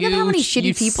 Yeah. But Think of how many you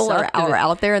shitty people are sucked at it.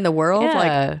 out there in the world. Yeah.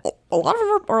 Like, a lot of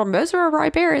them are most of them are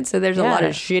my parents, so there's a lot Yeah.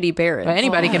 of shitty parents. But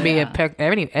anybody can be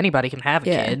anybody can have a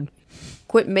Yeah. kid.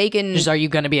 Quit making. Just, are you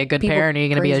going to be a good People parent, or are you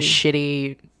going to be a crazy.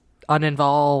 shitty,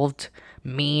 uninvolved,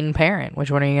 mean parent?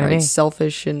 Which one are you going to right, be?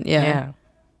 selfish and Yeah.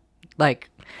 Like,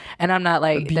 and I'm not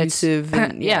like that's- Abusive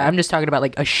and- yeah, yeah. I'm just talking about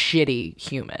like a shitty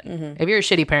human. If you're a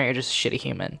shitty parent, you're just a shitty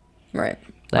human. right.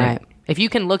 Like, Right. if you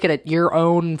can look at it, your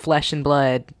own flesh and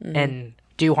blood and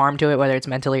do harm to it, whether it's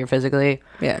mentally or physically,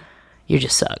 Yeah. you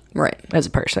just suck Right. as a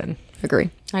person. Agree.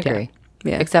 I agree.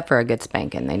 Yeah. Except for a good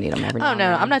spanking. They need them every now Oh and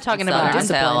no, then. I'm not talking about Southern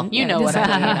discipline. belle. You know what I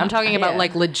mean. I'm talking about Yeah.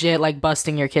 like legit, like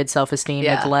busting your kid's self-esteem,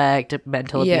 Yeah. neglect,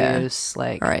 mental Yeah. abuse.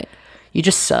 Like, Right. you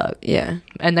just suck, Yeah.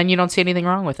 and then you don't see anything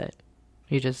wrong with it.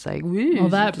 You just like, Well,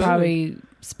 that probably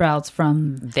sprouts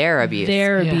from Their abuse.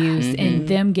 their Yeah. abuse and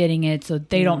them getting it, so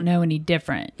they don't know any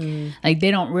different. Like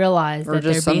they don't realize Or that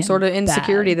they're just some being sort of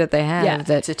insecurity bad. that they have. Yeah.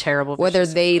 That it's a terrible. whether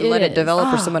they let it is.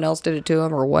 develop or someone else did it to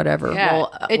them or whatever. Yeah.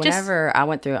 Well, It just- whenever I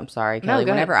went through, I'm sorry, Kelly.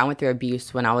 go Whenever ahead. I went through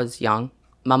abuse when I was young,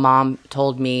 my mom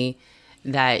told me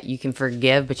that you can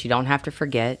forgive, but you don't have to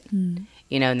forget.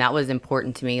 You know, and that was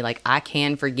important to me. Like, I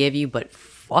can forgive you, but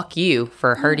fuck you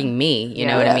for hurting me. You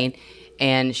know what I mean?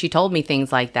 And she told me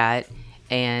things like that,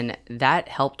 and that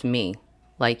helped me.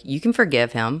 Like, you can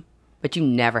forgive him, but you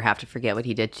never have to forget what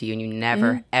he did to you, and you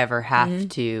never ever have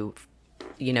to,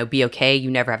 you know, be okay.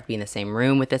 You never have to be in the same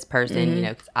room with this person. You know,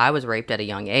 because I was raped at a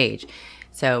young age,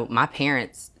 so my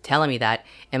parents telling me that,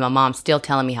 and my mom still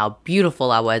telling me how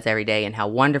beautiful I was every day and how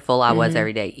wonderful I was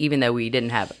every day, even though we didn't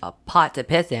have a pot to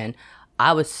piss in.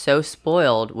 I was so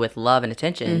spoiled with love and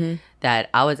attention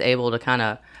that I was able to kind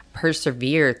of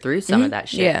persevere through some of that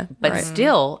shit. Yeah, but right.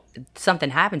 still, something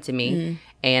happened to me,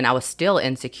 and I was still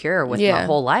insecure with my Yeah.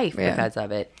 whole life Yeah. because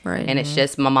of it. Right. And it's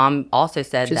just, my mom also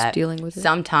said Just that dealing with it.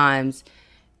 sometimes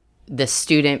the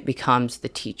student becomes the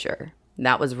teacher.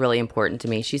 That was really important to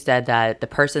me. She said that the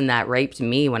person that raped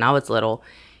me when I was little,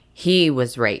 he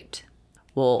was raped.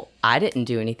 Well, I didn't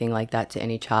do anything like that to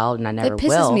any child, and I never It pisses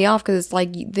will. me off because it's like,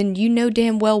 then you know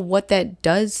damn well what that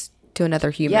does to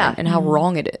another human Yeah. and how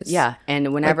wrong it is. Yeah, and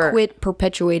Like, whenever quit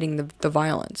perpetuating the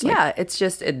violence. Like, yeah, it's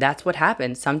just that's what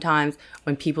happens. Sometimes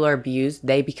when people are abused,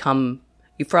 they become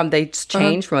they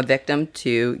change from a victim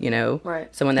to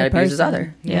Right. someone that abuses person.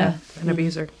 other. Yeah, an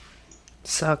abuser.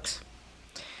 Sucks.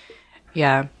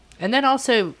 Yeah. And then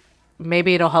also,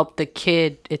 maybe it'll help the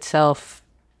kid itself,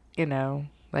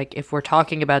 like if we're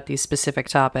talking about these specific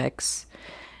topics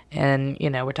and,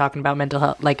 we're talking about mental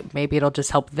health, like maybe it'll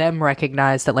just help them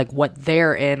recognize that like what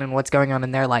they're in and what's going on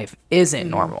in their life isn't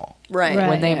normal. Right. Right.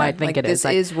 When they Yeah. might think Like, it is. this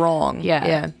Like, is wrong. yeah,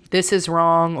 Yeah. this is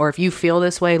wrong. Or if you feel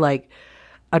this way, like,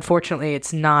 unfortunately,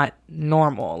 it's not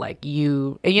normal. Like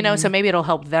so maybe it'll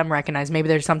help them recognize maybe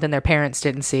there's something their parents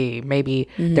didn't see. Maybe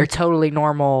they're totally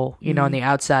normal, on the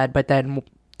outside, but then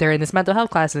they're in this mental health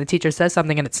class and the teacher says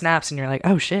something and it snaps and you're like,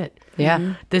 oh shit,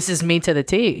 Yeah. this is me to the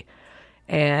T.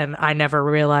 And I never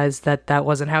realized that that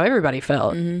wasn't how everybody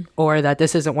felt, or that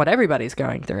this isn't what everybody's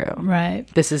going through. Right.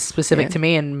 This is specific to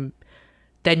me. And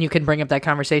then you can bring up that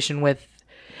conversation with,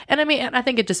 and I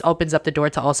think it just opens up the door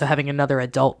to also having another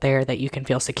adult there that you can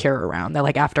feel secure around. That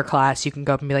like after class, you can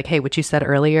go up and be like, hey, what you said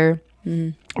earlier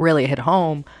really hit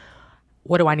home.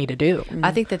 What do I need to do?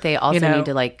 I think that they also know? need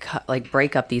to like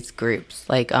break up these groups,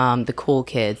 like the cool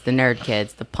kids, the nerd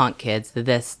kids, the punk kids,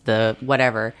 the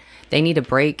whatever. They need to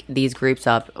break these groups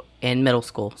up in middle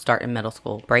school. Start in middle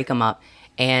school. Break them up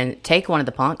and take one of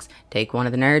the punks, take one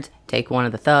of the nerds, take one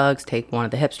of the thugs, take one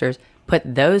of the hipsters.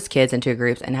 put those kids into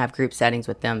groups and have group settings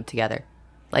with them together.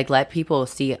 Like, let people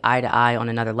see eye to eye on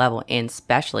another level, and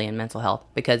especially in mental health,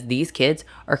 because these kids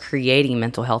are creating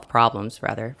mental health problems,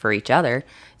 rather, for each other.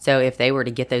 So if they were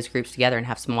to get those groups together and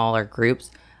have smaller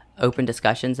groups, open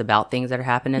discussions about things that are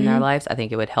happening in their lives, I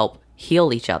think it would help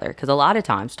heal each other. Because a lot of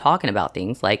times, talking about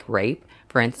things like rape,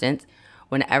 for instance,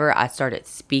 whenever I started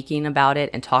speaking about it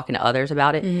and talking to others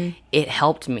about it, it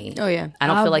helped me. Oh, yeah. I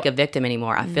don't feel like a victim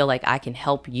anymore. I feel like I can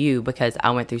help you because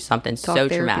I went through something so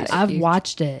therapy. traumatic. I've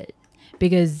watched it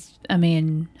because, I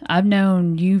mean, I've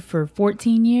known you for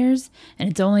 14 years, and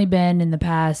it's only been in the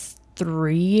past 4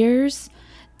 years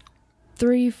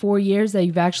that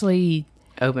you've actually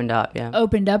Opened up, yeah.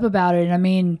 opened up about it. And I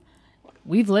mean,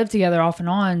 we've lived together off and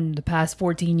on the past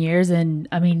 14 years, and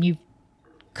I mean, you've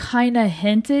kind of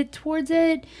hinted towards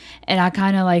it, and I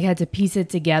kind of like had to piece it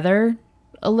together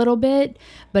a little bit,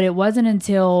 but it wasn't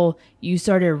until you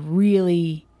started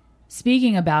really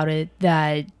speaking about it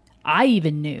that I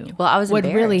even knew Well, I was what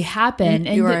really embarrassed. happened.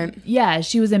 And you were- yeah,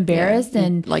 she was embarrassed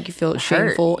and like you feel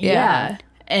shameful. yeah.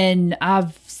 And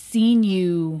I've seen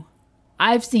you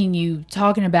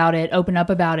talking about it, open up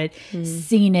about it,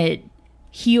 seen it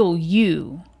heal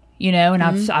you, you know, and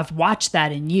I've watched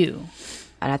that in you.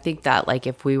 And I think that, like,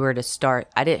 if we were to start,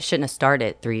 shouldn't have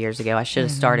started 3 years ago. I should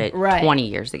have started Right. 20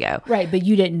 years ago. Right, but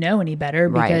you didn't know any better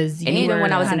Right. because And you even were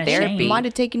when I was in kinda therapy- shamed. It might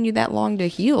have taken you that long to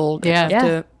heal. Just Yeah. Yeah.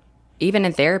 To, Even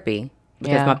in therapy,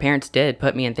 because Yeah. my parents did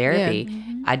put me in therapy,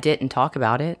 I didn't talk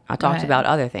about it. I talked Right. about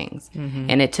other things.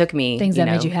 And it took me, things that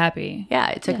know, made you happy.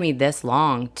 Yeah, it took me this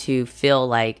long to feel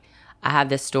like I have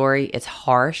this story. It's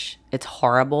harsh, it's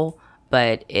horrible,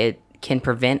 but it can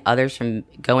prevent others from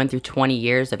going through 20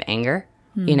 years of anger,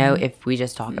 you know, if we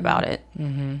just talk about it.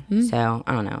 So,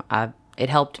 I don't know. It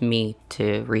helped me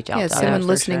to reach out yeah, to someone others.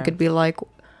 listening sure. could be like,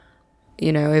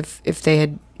 you know, if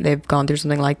they've gone through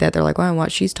something like that, they're like, well,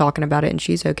 what, she's talking about it and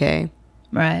she's okay.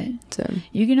 Right. So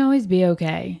You can always be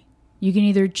okay. You can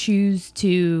either choose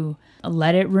to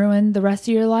let it ruin the rest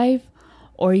of your life,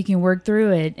 or you can work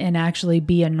through it and actually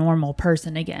be a normal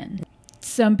person again.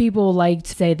 Some people like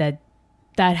to say that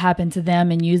happened to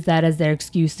them and use that as their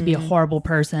excuse to be a horrible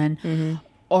person,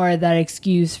 or that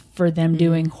excuse for them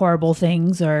doing horrible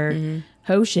things or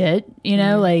ho shit. You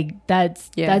know, like that's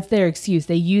their excuse.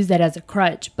 They use that as a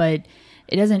crutch, but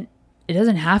it doesn't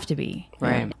have to be.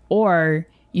 Right. Or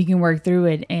you can work through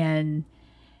it and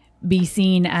be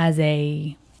seen as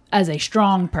a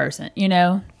strong person, you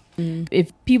know?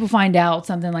 If people find out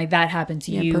something like that happened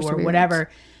to you or perseverance. whatever,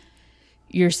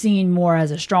 you're seen more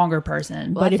as a stronger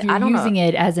person. Well, But if I you're don't know. using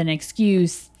it as an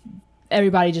excuse,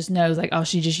 everybody just knows like, oh,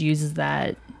 she just uses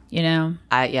that, you know?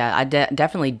 I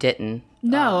definitely didn't.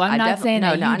 No, I'm I not saying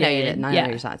that no, you I know you did. didn't. I Yeah. know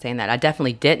you're not saying that. I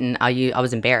definitely didn't. I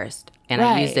was embarrassed, and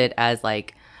I Right. used it as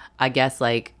like, I guess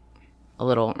like a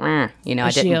little, you know, A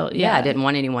I didn't. shield, yeah. I didn't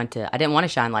want anyone to. I didn't want to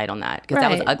shine light on that because that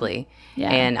was Right. ugly,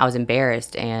 Yeah. and I was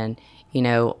embarrassed, and you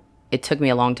know, it took me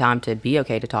a long time to be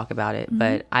okay to talk about it,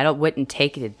 but I wouldn't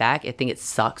take it back. I think it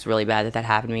sucks really bad that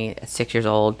happened to me at 6 years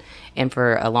old and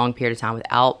for a long period of time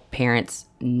without parents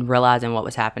realizing what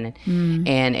was happening.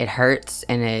 And it hurts,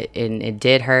 and it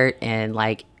did hurt, and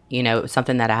like, you know, it was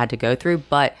something that I had to go through,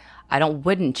 but I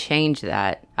wouldn't change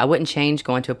that. I wouldn't change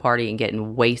going to a party and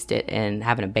getting wasted and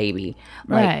having a baby.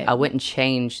 Like, Right. I wouldn't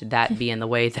change that being the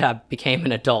way that I became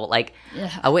an adult. Like,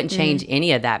 I wouldn't change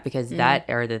any of that because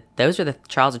those are the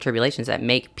trials and tribulations that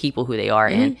make people who they are.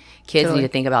 And kids need to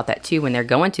think about that too when they're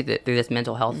going through this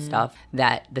mental health stuff,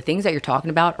 that the things that you're talking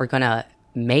about are going to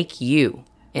make you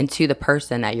into the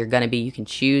person that you're going to be. You can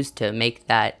choose to make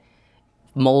that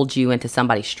mold you into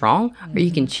somebody strong, or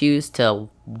you can choose to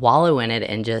wallow in it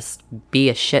and just be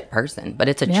a shit person. But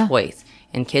it's a Yeah. choice,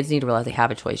 and kids need to realize they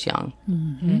have a choice young.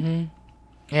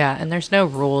 Yeah, and there's no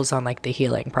rules on like the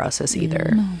healing process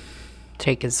either.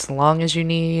 Take as long as you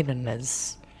need and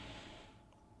as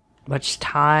much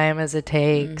time as it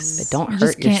takes. But don't just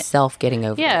hurt can't- yourself getting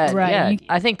over it. Yeah, Right, yeah. you-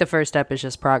 I think the first step is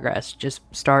just progress. Just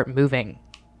start moving.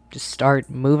 Just start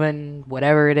moving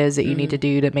whatever it is that you need to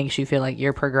do that makes you feel like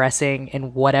you're progressing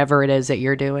in whatever it is that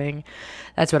you're doing.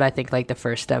 That's what I think like the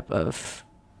first step of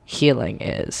healing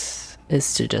is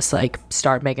to just like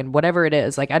start making whatever it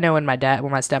is. Like I know when my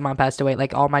stepmom passed away,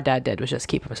 like all my dad did was just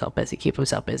keep himself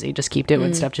busy, just keep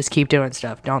doing stuff, just keep doing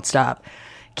stuff, don't stop.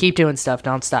 Keep doing stuff,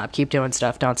 don't stop. Keep doing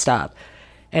stuff, don't stop.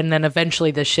 And then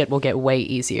eventually this shit will get way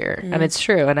easier. And it's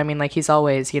true. And I mean, like, he's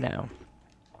always, you know,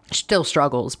 still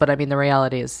struggles. But I mean, the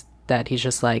reality is that he's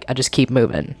just like, I just keep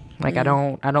moving. Like, I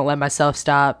don't let myself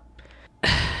stop.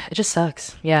 It just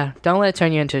sucks. Yeah. Don't let it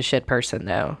turn you into a shit person,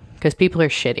 though. Because people are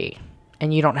shitty.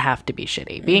 and you don't have to be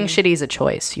shitty. Being shitty is a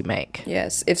choice you make.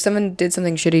 Yes. If someone did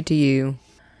something shitty to you,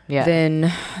 Yeah.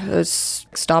 then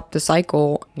stop the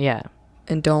cycle yeah.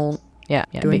 and don't Yeah.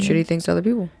 doing being, shitty things to other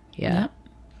people. Yeah.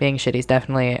 Being shitty is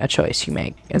definitely a choice you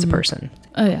make as a person.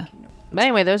 Oh yeah. But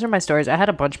anyway, those are my stories. I had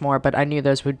a bunch more, but I knew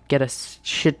those would get us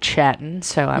chatting,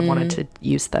 so I wanted to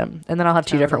use them. And then I'll have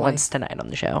two different Totally. ones tonight on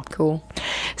the show. Cool.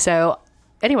 So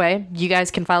anyway, you guys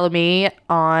can follow me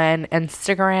on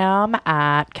Instagram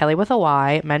at Kelly with a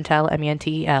Y, Mentel,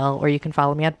 Mentel, or you can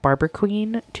follow me at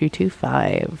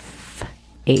BarbaraQueen225.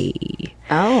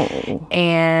 Oh.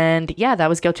 And yeah, that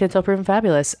was Guilty Until Proven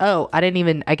Fabulous. Oh, I didn't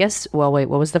even, I guess, well, wait,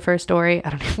 what was the first story? I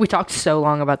don't know. We talked so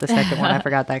long about the second one. I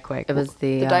forgot that quick. It was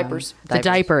the diapers. The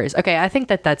diapers. Okay, I think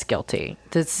that's guilty.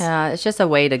 That's, It's just a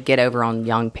way to get over on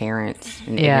young parents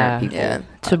and Yeah. ignorant people. Yeah.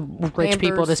 to rich people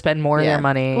Pampers. to spend more of Yeah. their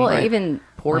money. Well, even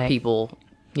poor Like- people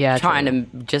yeah, trying to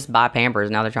just buy Pampers.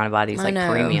 Now they're trying to buy these like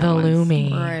know. premium the ones.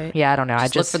 Lumi. Right. Yeah, I don't know.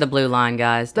 Just I look for the blue line,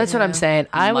 guys. That's what I'm saying.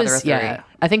 I Mother was of three.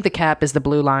 I think the cap is the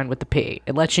blue line with the P.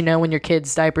 It lets you know when your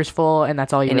kid's diaper's full, and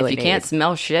that's all you and really if you need. can't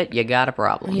smell shit, you got a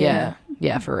problem. yeah,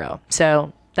 for real.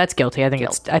 So that's guilty. I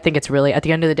think it's really, at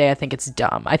the end of the day, I think it's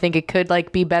dumb. I think it could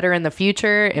like be better in the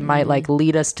future. It might like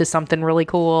lead us to something really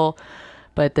cool,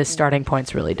 but the starting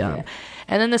point's really dumb.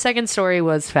 And then the second story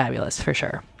was fabulous for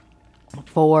sure.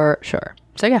 For sure.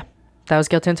 So yeah, that was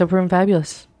Guilty Until Proven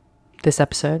Fabulous. This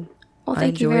episode. Well, I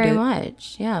thank you enjoyed very it.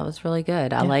 much. Yeah, it was really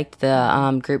good. I liked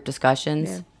the group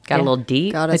discussions. Got a little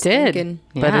deep. Got I us did, thinking.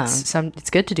 but Yeah. it's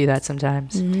good to do that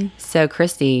sometimes. So,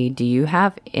 Christy, do you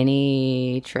have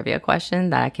any trivia question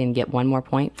that I can get one more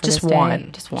point for Just this day? one.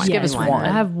 Just one. Just give us one.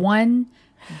 I have one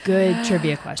good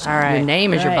trivia question. All right. Your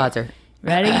name is your Right. buzzer.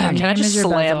 Ready? Your Can I name just is your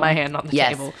slam buzzer. my hand on the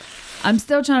Yes. table? I'm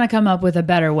still trying to come up with a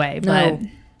better way, but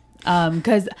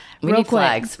because We real need quick,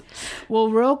 flags. well,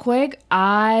 real quick,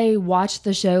 I watched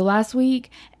the show last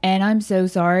week, and I'm so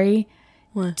sorry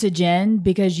to Jen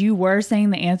because you were saying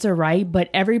the answer right, but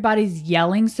everybody's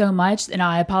yelling so much, and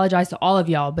I apologize to all of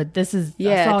y'all. But this is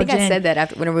Yeah, I saw think I Jen- said that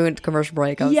after whenever we went to commercial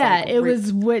break. I was Yeah, like, it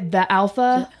was with the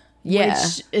alpha. Yeah.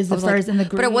 which is the I was like- first in the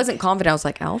group. But it wasn't confident. I was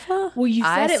like, Alpha? Well, you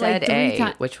I said it like said 3 A,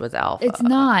 times. which was alpha. It's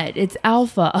not. It's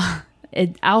alpha.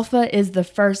 Alpha is the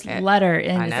first letter,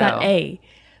 and I it's not know. A.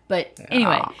 But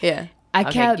anyway, Yeah. I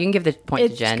Okay, kept. you can give the point to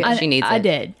it's- Jen. She needs I it.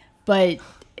 did, but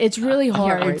it's really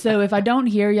hard. wait. So if I don't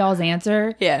hear y'all's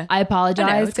answer, Yeah. I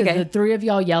apologize it's because okay. the 3 of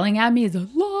y'all yelling at me is a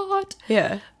lot.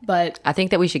 Yeah. But I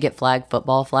think that we should get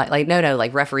football flag. Like, no,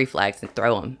 like referee flags and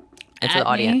throw them into At the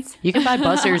audience. You can buy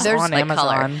buzzers on like, Amazon.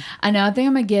 color. I know I think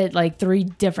I'm gonna get like 3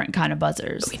 different kind of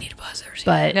buzzers. We need buzzers.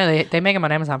 But No, they make them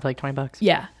on Amazon for like $20.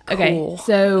 yeah, okay. Cool.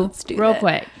 So do real that.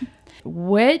 quick,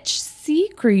 which sea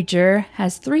creature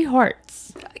has 3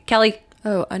 hearts? Kelly,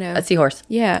 Oh, I know. a seahorse.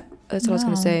 Yeah, that's what I was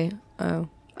going to say. Oh.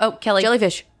 Oh, Kelly.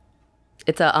 Jellyfish.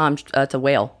 It's a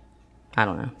whale. I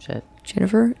don't know. Shit.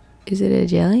 Jennifer, is it a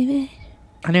jellyfish?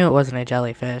 I knew it wasn't a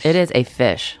jellyfish. It is a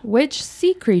fish. Which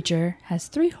sea creature has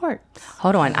 3 hearts?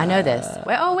 Hold on, I know this.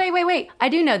 Wait. I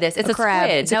do know this. It's a crab.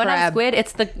 squid. It's a no, not a crab. squid.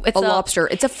 It's A lobster.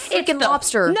 It's a freaking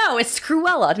lobster. No, it's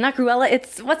Cruella. Not Cruella.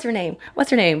 It's what's her name?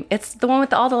 It's the one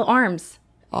with all the arms.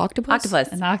 Octopus? Octopus.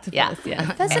 An octopus. Yeah.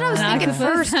 That's what I was thinking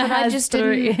first, but I just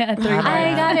didn't. Yeah, 3 I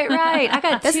hearts. got it right. I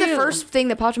got That's two. the first thing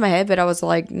that popped in my head, but I was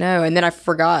like, no. And then I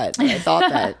forgot. I thought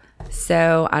that.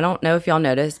 So I don't know if y'all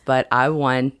noticed, but I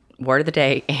won word of the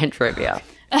day and trivia.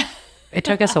 It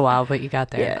took us a while, but you got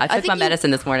there. Yeah. I took think my you-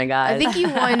 medicine this morning, guys. I think you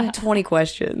won 20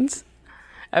 questions.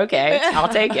 Okay, I'll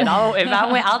take it. If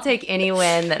I win, I'll take any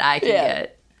win that I can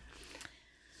get.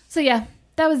 So yeah,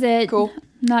 that was it. Cool.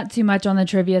 Not too much on the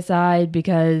trivia side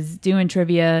because doing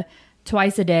trivia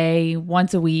twice a day,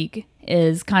 once a week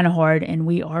is kind of hard, and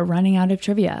we are running out of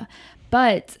trivia.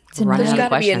 But Running There's out of got to be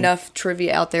questions. enough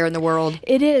trivia out there in the world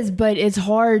it is, but it's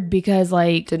hard because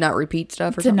like to not repeat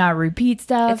stuff or to something. not repeat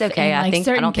stuff. It's okay. and, I like, think- I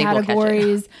certain don't think we'll catch it.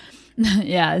 categories.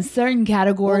 Yeah, certain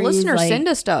categories. Well, listeners, like, send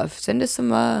us stuff. Send us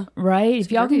some. right.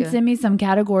 If y'all can trivia. send me some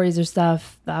categories or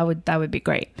stuff, that would be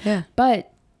great. Yeah.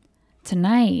 But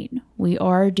tonight we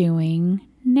are doing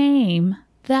Name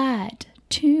That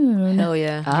Tune. Hell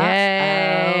yeah.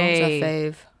 Yay. It's a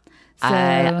fave. So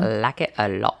I like it a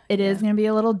lot. it is going to be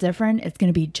a little different. It's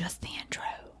going to be just the intro,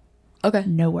 Okay.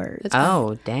 no words.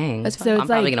 Oh, dang. That's fine. So I'm it's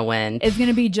probably like- going to win. It's going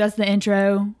to be just the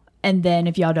intro, and then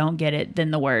if y'all don't get it, then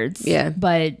the words. Yeah.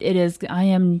 But it is. I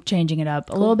am changing it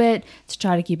up a little bit to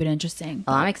try to keep it interesting.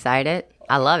 Well, I'm excited.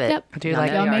 I love it. Yep. I do Y'all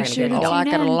like know it. Y'all y'all make gonna sure get to it. I like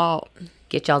it a in. lot.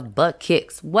 Get y'all's butt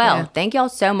kicks. Well, Yeah. thank y'all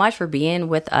so much for being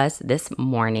with us this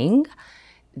morning.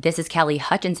 This is Kelly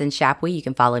Hutchinson Shapley. You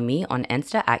can follow me on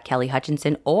Insta at Kelly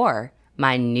Hutchinson or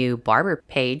my new barber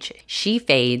page, She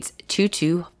Fades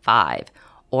 225,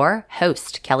 or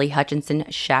host Kelly Hutchinson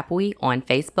Chapuis on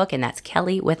Facebook, and that's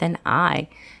Kelly with an I.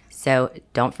 So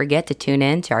don't forget to tune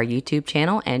in to our YouTube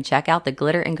channel and check out the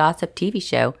Glitter and Gossip TV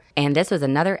show. And this was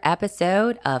another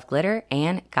episode of Glitter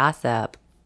and Gossip.